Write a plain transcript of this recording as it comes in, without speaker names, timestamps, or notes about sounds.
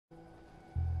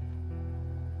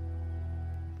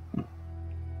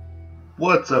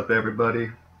What's up,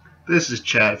 everybody? This is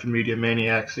Chad from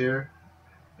Maniacs here,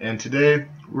 and today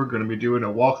we're going to be doing a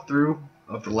walkthrough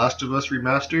of The Last of Us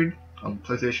Remastered on the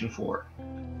PlayStation 4.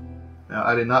 Now,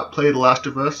 I did not play The Last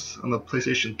of Us on the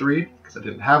PlayStation 3 because I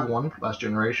didn't have one last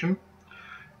generation,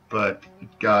 but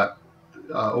it got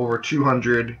over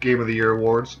 200 Game of the Year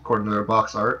awards according to their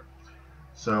box art,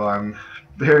 so I'm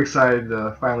very excited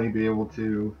to finally be able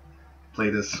to play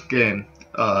this game.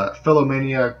 Fellow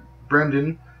Maniac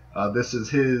Brendan, this is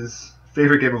his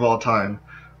favorite game of all time,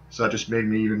 so that just made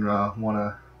me even want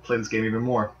to play this game even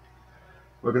more.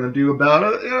 We're gonna do about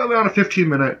a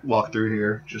 15-minute walkthrough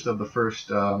here, just of the first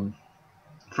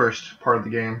part of the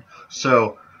game.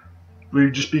 So we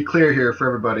just be clear here for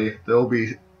everybody: there will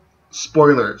be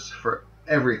spoilers for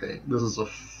everything. This is a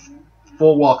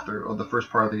full walkthrough of the first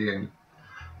part of the game.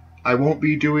 I won't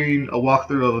be doing a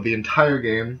walkthrough of the entire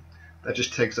game. That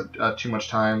just takes up too much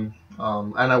time,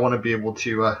 and I want to be able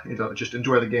to, just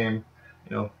enjoy the game,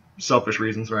 selfish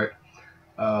reasons, right?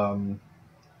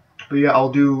 But yeah,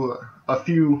 I'll do a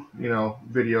few,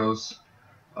 videos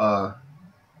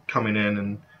coming in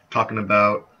and talking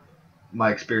about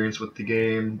my experience with the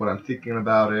game, what I'm thinking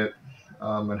about it,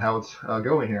 and how it's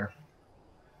going here.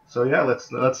 So yeah,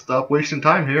 let's stop wasting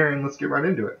time here and let's get right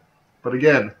into it. But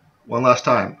again, one last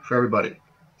time for everybody: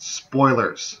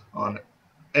 spoilers on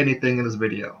anything in this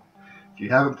video. If you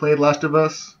haven't played Last of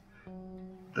Us,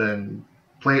 then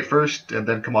play it first and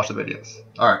then come watch the videos.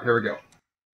 Alright, here we go.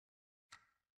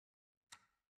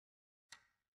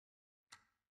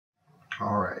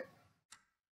 Alright.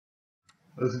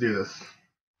 Let's do this.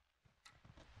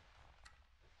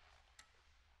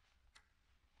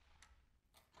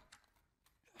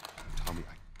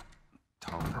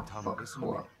 Tommy, listen to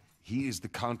me. He is the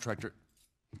contractor.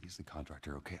 He's the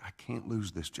contractor, okay? I can't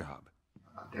lose this job.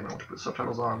 Damn, I want to put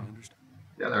subtitles on.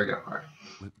 Yeah, there we go. Alright.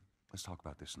 Let's talk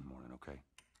about this in the morning, okay?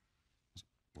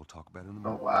 We'll talk about it in the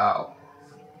morning. Oh, wow.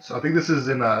 So I think this is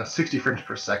in 60 frames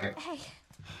per second,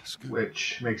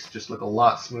 which makes it just look a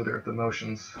lot smoother with the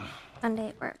motions. Monday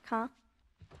at work, huh?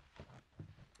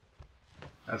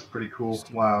 That's pretty cool.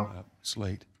 Wow. It's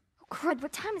late. Oh, crud,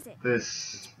 what time is it?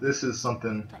 This is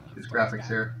something. These graphics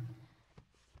here.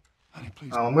 Honey,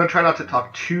 please. I'm going to try not to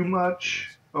talk too much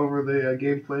over the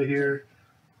gameplay here,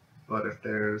 but if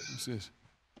there's... What's this?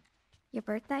 Your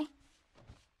birthday?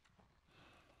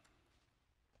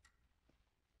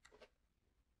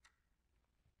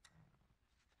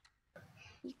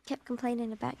 You kept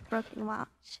complaining about your broken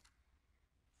watch.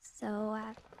 So,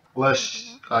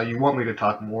 Unless you want me to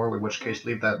talk more, in which case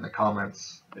leave that in the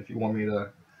comments. If you want me to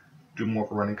do more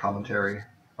of a running commentary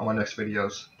on my next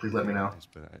videos, please let me know.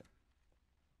 But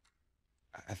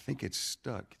I think it's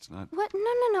stuck. It's not... What?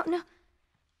 No.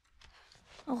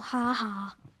 Oh, ha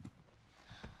ha.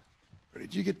 Where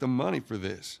did you get the money for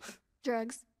this?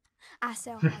 Drugs. I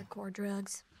sell hardcore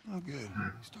drugs. Oh, good.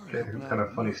 Okay, kind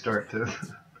of funny start to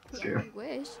this game. I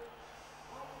wish.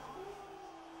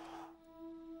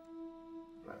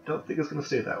 I don't think it's going to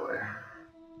stay that way.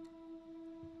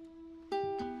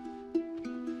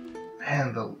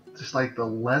 Man, just like the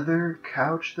leather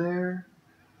couch there,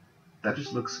 that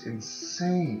just looks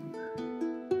insane.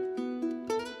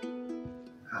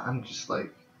 I'm just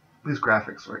like, these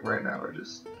graphics right now are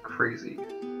just crazy.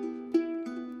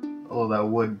 Although that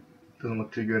wood doesn't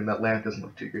look too good, and that lamp doesn't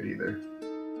look too good either.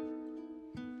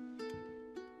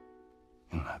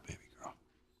 You're my baby girl.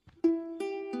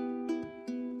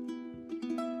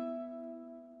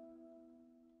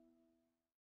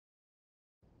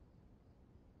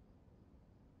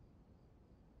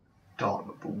 Dawn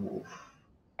of the Wolf.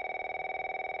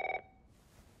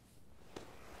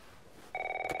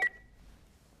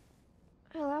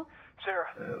 Hello? Sarah,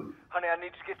 honey, I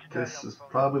need to get you This is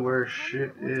probably where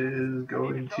shit is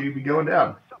going to be going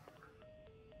down.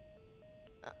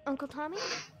 Uncle Tommy?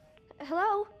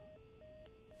 Hello?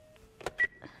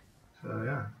 So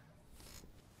yeah.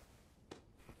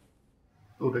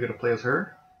 Oh, they're gonna play as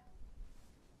her?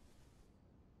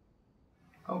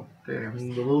 Oh, damn,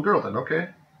 the little girl then, okay.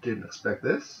 Didn't expect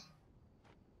this.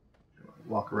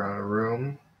 Walk around a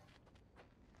room.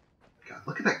 God,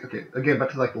 look at that. Okay, again, back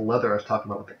to like the leather I was talking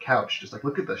about with the couch. Just like,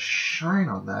 look at the shine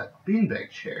on that beanbag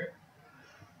chair.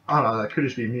 I don't know, that could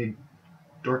just be me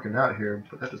dorking out here,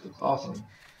 but that just looks awesome.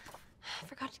 I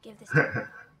forgot to give this.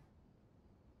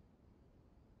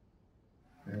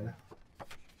 Yeah.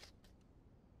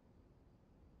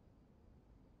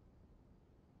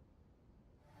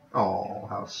 Oh,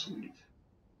 how sweet.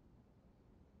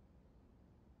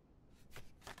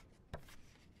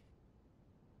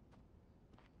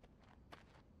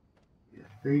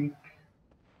 I think,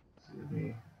 excuse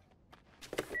me,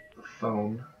 the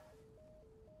phone.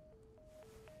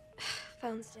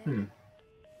 Phone's dead.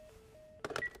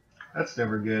 That's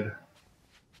never good.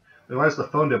 Then why is the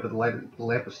phone dead but the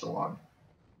lamp is still on?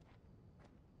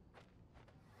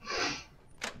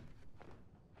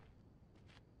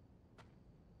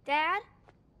 Dad?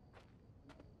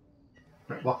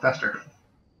 Right, walk faster.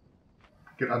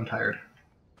 Get untired.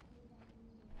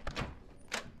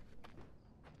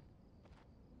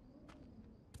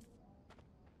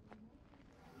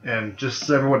 And just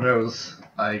so everyone knows,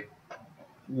 I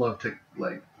love to,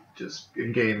 like, just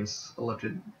in games, I love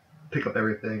to pick up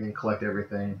everything and collect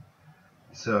everything.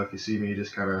 So if you see me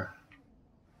just kind of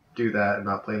do that and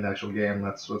not playing the actual game,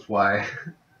 that's why.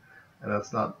 And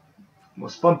that's not the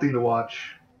most fun thing to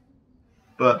watch,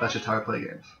 but that's just how I play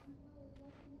games.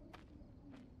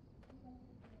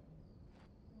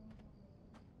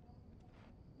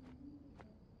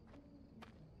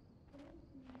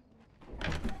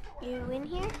 You in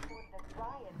here?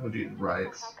 Oh geez,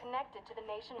 riots.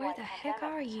 Where the heck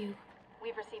are you?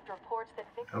 We've received reports that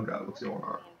Oh god, what's going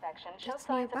on? infection show Just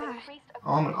signs of nearby. increased.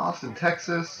 Oh, I'm in Austin,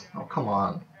 Texas. Oh, come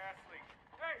on.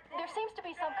 There seems to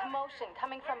be some commotion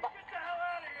coming from.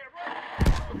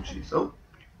 Oh jeez. Oh,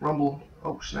 rumble.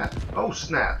 Oh snap. Oh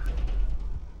snap.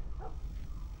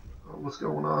 Oh, what's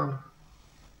going on?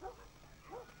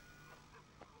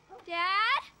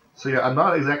 Dad? So yeah, I'm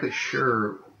not exactly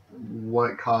sure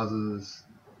what causes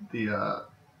the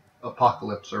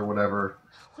apocalypse or whatever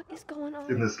What is going on?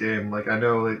 in this game. Like, I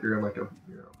know that you're in like a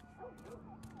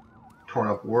torn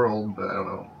up world, but I don't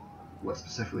know what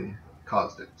specifically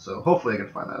caused it. So hopefully I can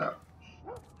find that out.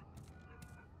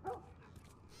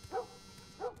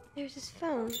 There's his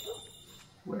phone.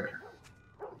 Where?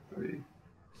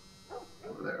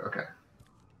 Over there. Okay.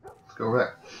 Let's go over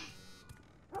there.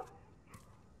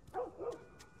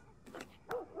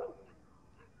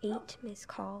 Eight missed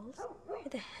calls. Where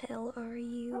the hell are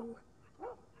you?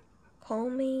 Call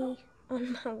me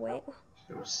on my way.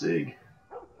 So Sig.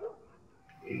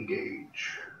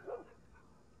 Engage.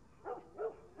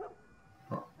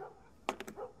 Huh.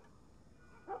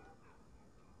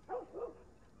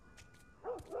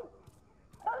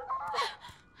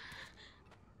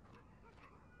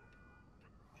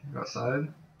 You outside?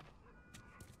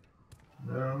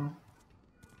 No.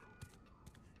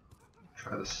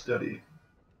 Try to study.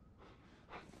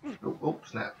 Oh, oh,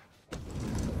 snap.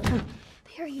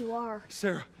 There you are.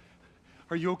 Sarah,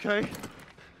 are you okay?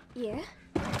 Yeah?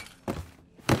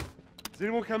 Does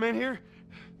anyone come in here?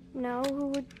 No, who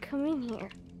would come in here?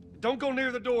 Don't go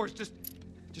near the doors. Just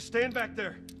stand back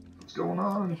there. What's going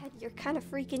on? Dad, you're kind of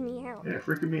freaking me out. Yeah,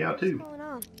 freaking me out too. What's going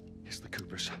on? It's the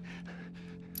Coopers.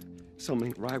 Something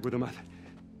ain't right with them. I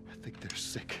think they're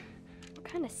sick. I'm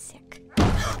kind of sick.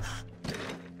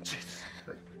 Jesus.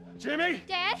 Jimmy!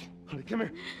 Dad? Honey, come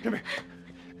here. Come here.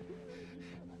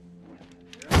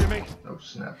 Jimmy! Oh,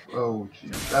 snap. Oh,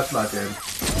 jeez. That's not good.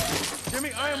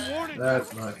 Jimmy, I am warning you.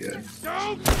 That's not good.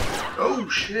 Don't! Oh,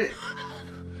 shit.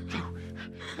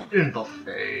 In the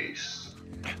face.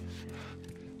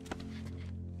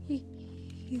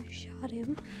 You shot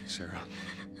him. Sarah.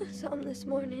 I saw him this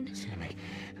morning. Listen to me.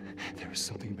 There is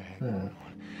something bad going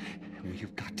on. And we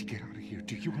have got to get out of here.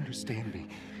 Do you understand me?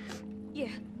 Yeah.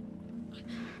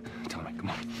 Tommy,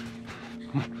 come on.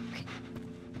 Come on.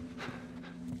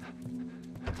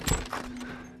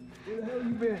 Where the hell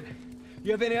you been?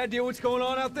 You have any idea what's going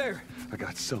on out there? I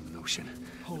got some notion.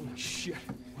 Holy shit.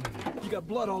 You got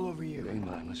blood all over you. It ain't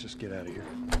mine. Let's just get out of here.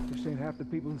 This ain't half the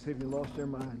people in Sydney lost their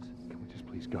minds. Can we just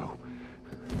please go?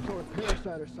 Some sort of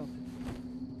parasite or something.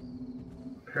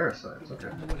 Parasites, okay.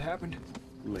 Tell me what happened.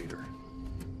 Later.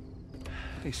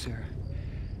 Hey, Sarah.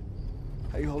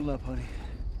 How you holding up, honey?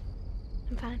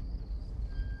 I'm fine.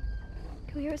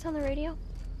 Can we hear us on the radio?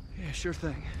 Yeah, sure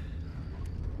thing.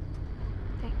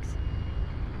 Thanks.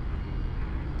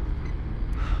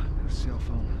 No cell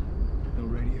phone. No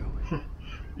radio.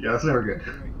 Yeah, that's never good.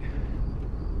 Great.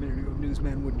 A minute ago,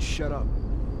 newsman wouldn't shut up.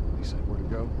 He said where to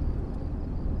go?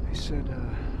 He said,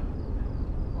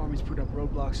 Army's put up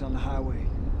roadblocks on the highway.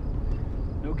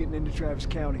 No getting into Travis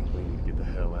County. We need to get the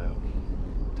hell out.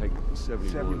 Take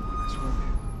 71. 71, that's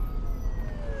right.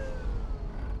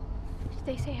 Did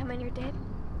they say how many are dead?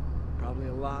 Probably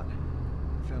a lot.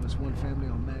 Found this one family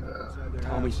on Mag outside their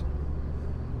Tommy. house.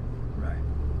 Right.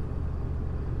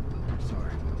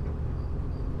 Sorry.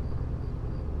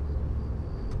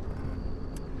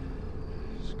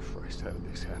 Jesus Christ, how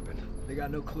did this happen? They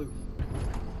got no clue.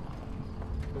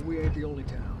 But we ain't the only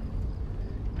town.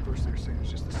 First they're saying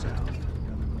it's just the South. Now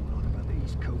they're going on about the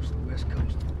East Coast and West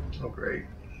Coast. Oh, great.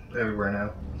 Everywhere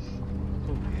now.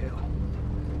 Holy hell.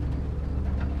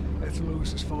 That's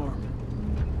Lewis's farm.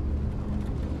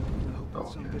 I hope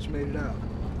that son of a bitch made it out.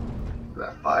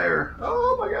 That fire.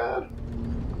 Oh my god.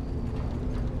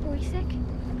 Were we sick?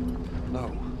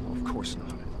 No, of course not.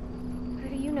 How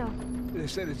do you know? They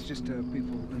said it's just people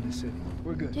in the city.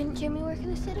 We're good. Didn't Jimmy work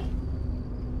in the city?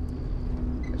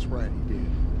 That's right, he did.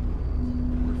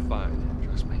 We're fine,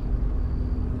 trust me.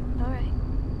 Alright.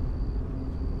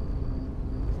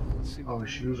 Oh,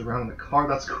 she moves around in the car.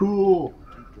 That's cool.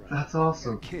 That's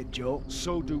awesome. Kid, Joel.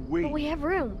 So do we. But we have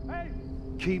room.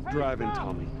 Keep driving,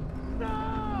 Tommy.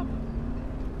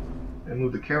 And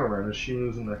move the camera around as she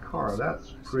moves in the car.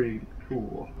 That's pretty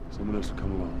cool. Someone else will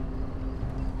come along.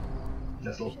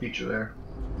 Nice little feature there.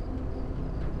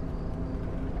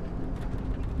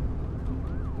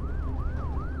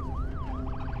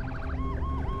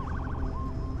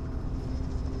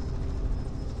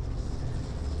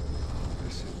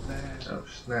 This is bad. Oh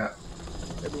snap.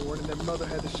 Everyone and their mother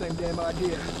had the same damn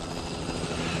idea.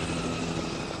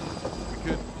 We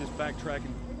could just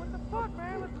backtracking. What the fuck,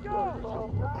 man? Let's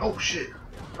go! Oh shit.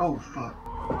 Oh fuck.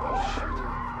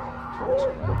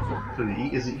 So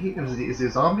is he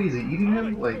a zombie? Is he eating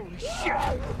him? Like,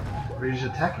 or is he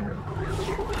just attacking him?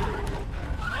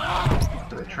 Are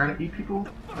they trying to eat people?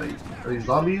 Like, are these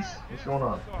zombies? What's going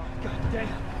on? God damn.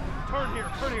 Turn here,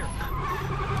 turn here.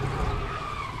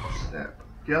 Snap.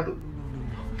 Get out the...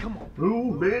 Come on.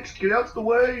 Move, bitch! Get out the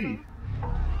way!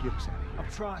 Get us out of here. I'm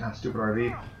trying. Ah, stupid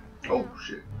RV. Oh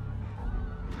shit.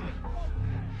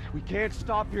 We can't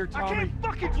stop here, Tommy. I can't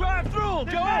fucking drive through them,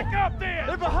 Joe! Back up there!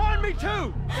 They're behind me,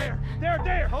 too!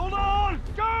 There! Hold on!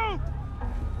 Go!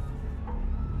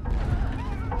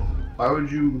 Why would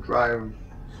you drive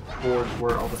towards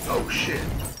where all the... Oh shit.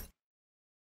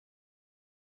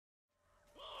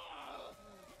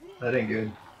 That ain't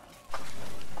good.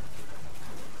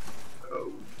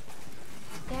 Oh.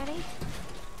 Daddy?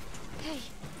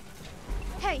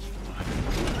 Hey!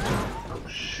 Oh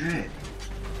shit.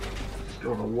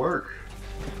 Going to work.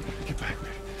 Get back,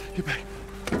 man. Get back.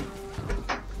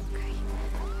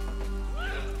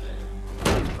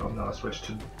 Oh no, I switched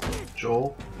to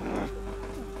Joel.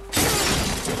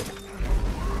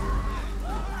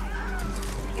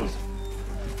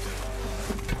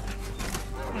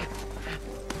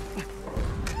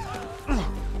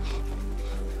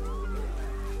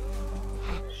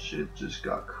 Shit just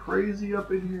got crazy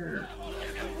up in here.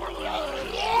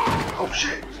 Oh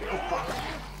shit! Oh fuck!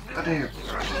 God damn.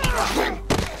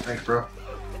 Thanks, bro.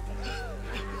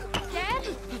 Dad?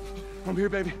 I'm here,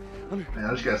 baby. I'm here. Man,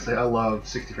 I just gotta say, I love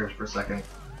 60 frames per second.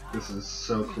 This is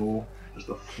so cool. Just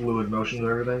the fluid motions of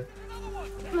everything.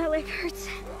 My leg hurts.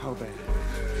 How bad?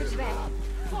 Pretty bad.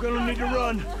 We're gonna need to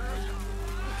run.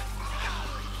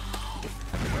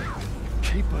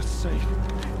 Keep us safe.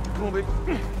 Come on, baby.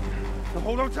 Now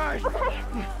hold on tight.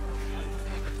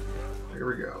 Here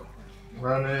we go.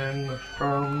 Running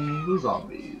from the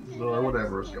zombies, or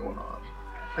whatever is going on.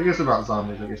 I guess they're not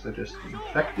zombies, I guess they're just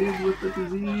infected with the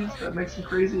disease that makes them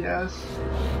crazy ass.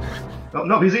 Oh,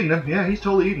 no, he's eating them. Yeah, he's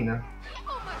totally eating them.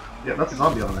 Yeah, that's a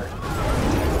zombie on there.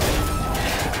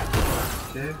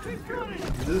 Okay, gonna go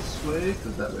this way,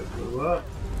 because that way blew up.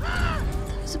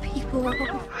 There's people.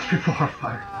 People are on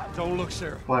fire. Don't look,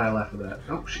 Sarah. Why I laugh at that?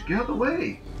 Oh shit, get out of the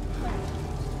way!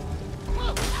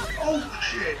 Oh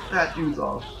shit, that dude's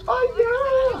off. Oh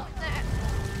yeah!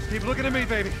 Keep looking at me,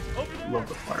 baby. Love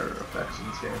the fire effects in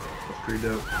this game. That's pretty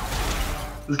dope.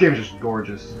 This game is just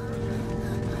gorgeous.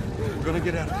 We're gonna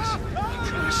get out of this. I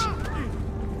promise.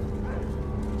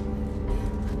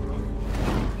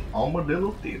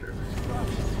 Armadillo Theater.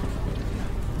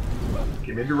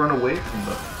 Okay, maybe run away from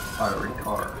the fiery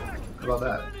car. How about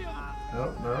that? No.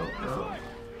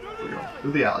 We're going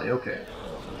through the alley, okay.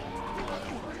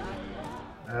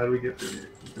 How do we get through here?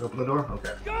 You can open the door?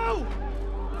 Okay. Go!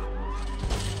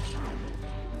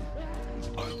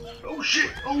 Oh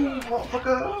shit! Oh,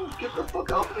 motherfucker! Get the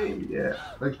fuck off me! Yeah.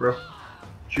 Thanks, bro.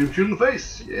 Shoot in the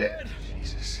face! Yeah.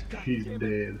 Jesus. He's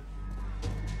dead.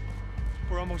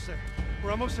 We're almost there.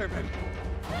 We're almost there, baby.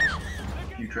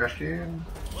 You trash can.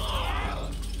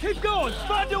 Keep going!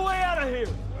 Find your way out of here!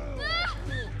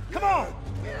 Come on!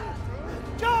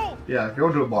 Go! Yeah, go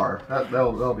to a bar.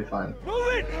 That'll be fine.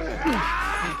 Move it!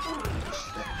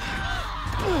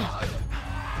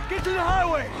 Get to the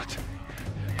highway! What?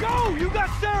 Go! You got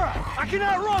Sarah! I can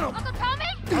outrun him! Uncle Tommy?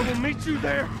 I will meet you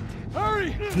there!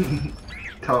 Hurry!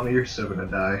 Tommy, you're so gonna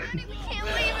die. We can't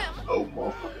leave him. Oh,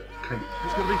 motherfucker. Can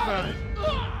He's gonna be fine.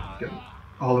 I get him?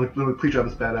 Oh, let me please drive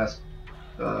this badass.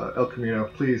 El Camino,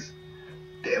 please.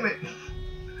 Damn it!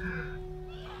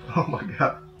 Oh my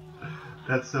god.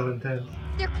 That's so intense.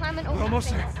 They're climbing over. We're almost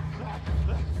there.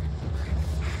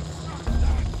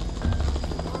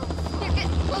 They're getting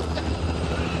closer.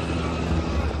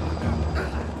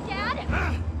 Dad?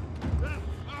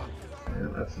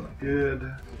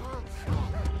 good.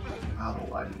 Oh,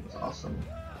 the lighting was awesome.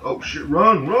 Oh shit,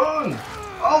 run, run!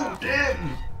 Oh damn,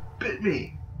 you bit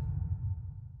me.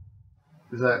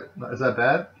 Is that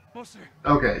bad?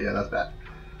 Okay, yeah, that's bad.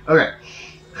 Okay.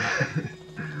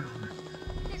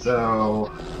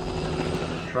 So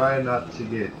try not to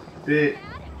get bit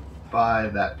by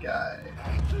that guy.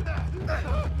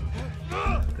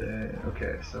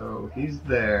 Okay, so he's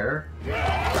there,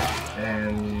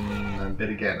 and I'm bit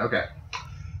again. Okay.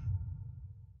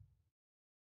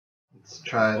 Let's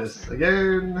try this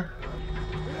again.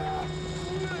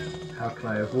 How can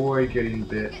I avoid getting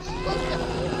bit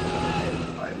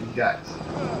by these guys?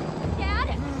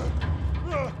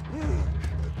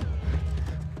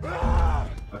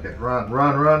 Okay, run,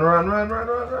 run, run, run, run, run, run, run,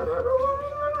 run, run,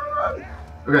 run, run.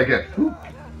 Okay, good. Whew.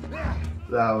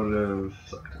 That would have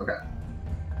sucked. Okay.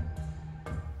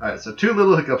 Alright, so 2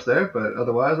 little hiccups there, but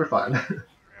otherwise we're fine.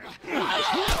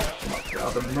 Oh my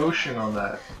god, the motion on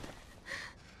that.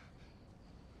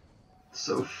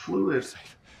 So fluid.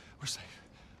 We're safe.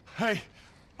 Hey,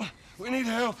 we need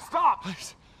help. Stop!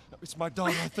 Please. It's my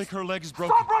daughter. I think her leg is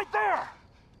broken. Stop right there!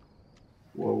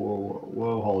 Whoa, whoa, whoa,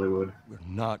 whoa, Hollywood. We're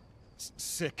not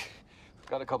sick.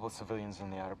 Got a couple of civilians in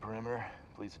the outer perimeter.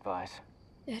 Please advise.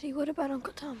 Daddy, what about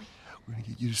Uncle Tommy? We're gonna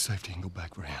get you to safety and go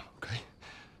back for him, okay?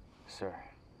 Sir,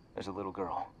 there's a little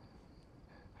girl.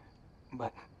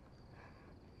 But...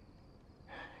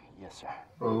 Yes, sir.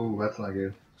 Oh, that's not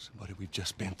good. Somebody, we've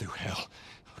just been through hell.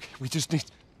 Okay, we just need...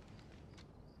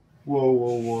 Whoa,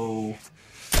 whoa, whoa.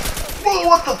 Whoa,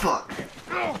 what the fuck?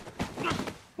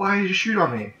 Why did you shoot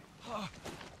on me?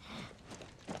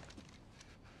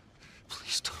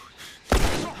 Please don't.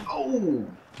 Oh,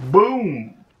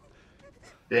 boom.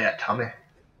 Yeah, Tommy.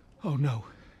 Oh, no.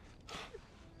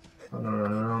 Oh, no, no,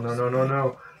 no, no, no, no,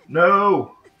 no.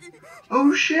 No!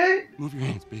 Oh, shit! Move your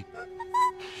hands, babe.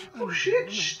 Oh, shit!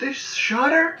 They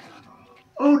shot her?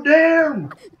 Oh,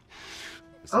 damn!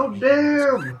 Oh,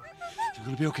 damn! You're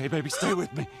gonna be okay, baby. Stay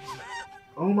with me.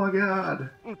 Oh, my God. I'm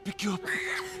gonna pick you up.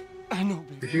 I know,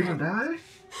 baby. Is she gonna die?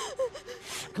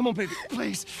 Come on, baby.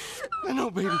 Please. I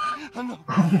know, baby. I know.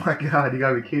 Oh, my God. You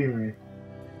gotta be kidding me.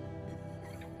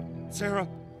 Sarah.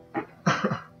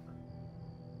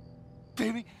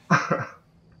 Baby.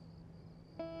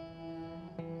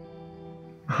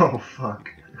 Oh, fuck.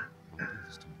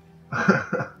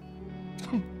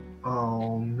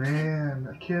 Oh, man.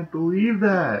 I can't believe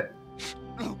that.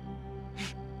 No.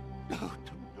 No,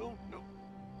 no, no.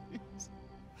 Please.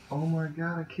 Oh, my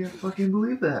God. I can't fucking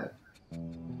believe that.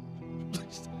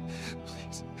 Please.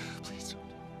 Please. Please don't.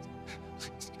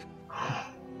 Please.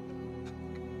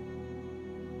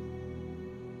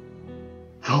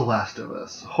 The Last of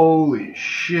Us. Holy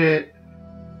shit.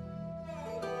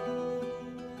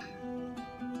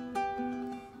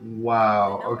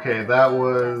 Wow. Okay, that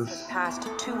was past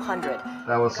 200.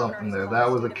 That was something there. That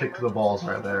was a kick to the balls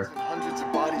right there. Hundreds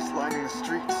of bodies lining the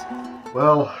streets.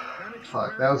 Well,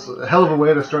 fuck. That was a hell of a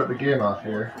way to start the game off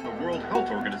here. The World Health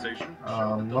Organization.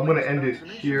 I'm gonna end it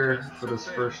here for this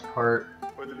first part,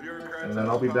 and then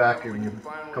I'll be back in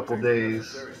a couple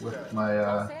days with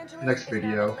my next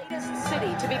video.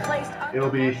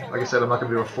 It'll be, like I said, I'm not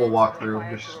gonna do a full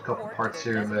walkthrough, just a couple parts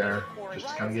here and there, just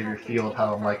to kind of give you a feel of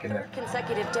how I'm liking it.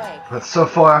 But so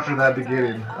far after that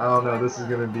beginning, I don't know. This is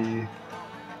gonna be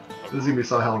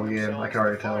some hell of a game. I can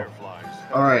already tell.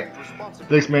 All right,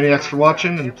 thanks Maniacs for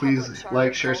watching, and please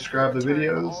like, share, subscribe to the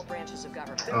videos,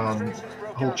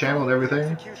 whole channel and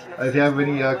everything. If you have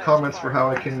any comments for how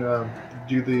I can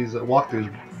do these walkthroughs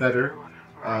better,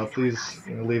 please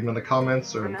leave them in the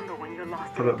comments or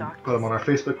put them on our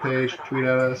Facebook page, tweet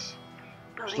at us.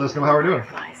 Just let us know how we're doing.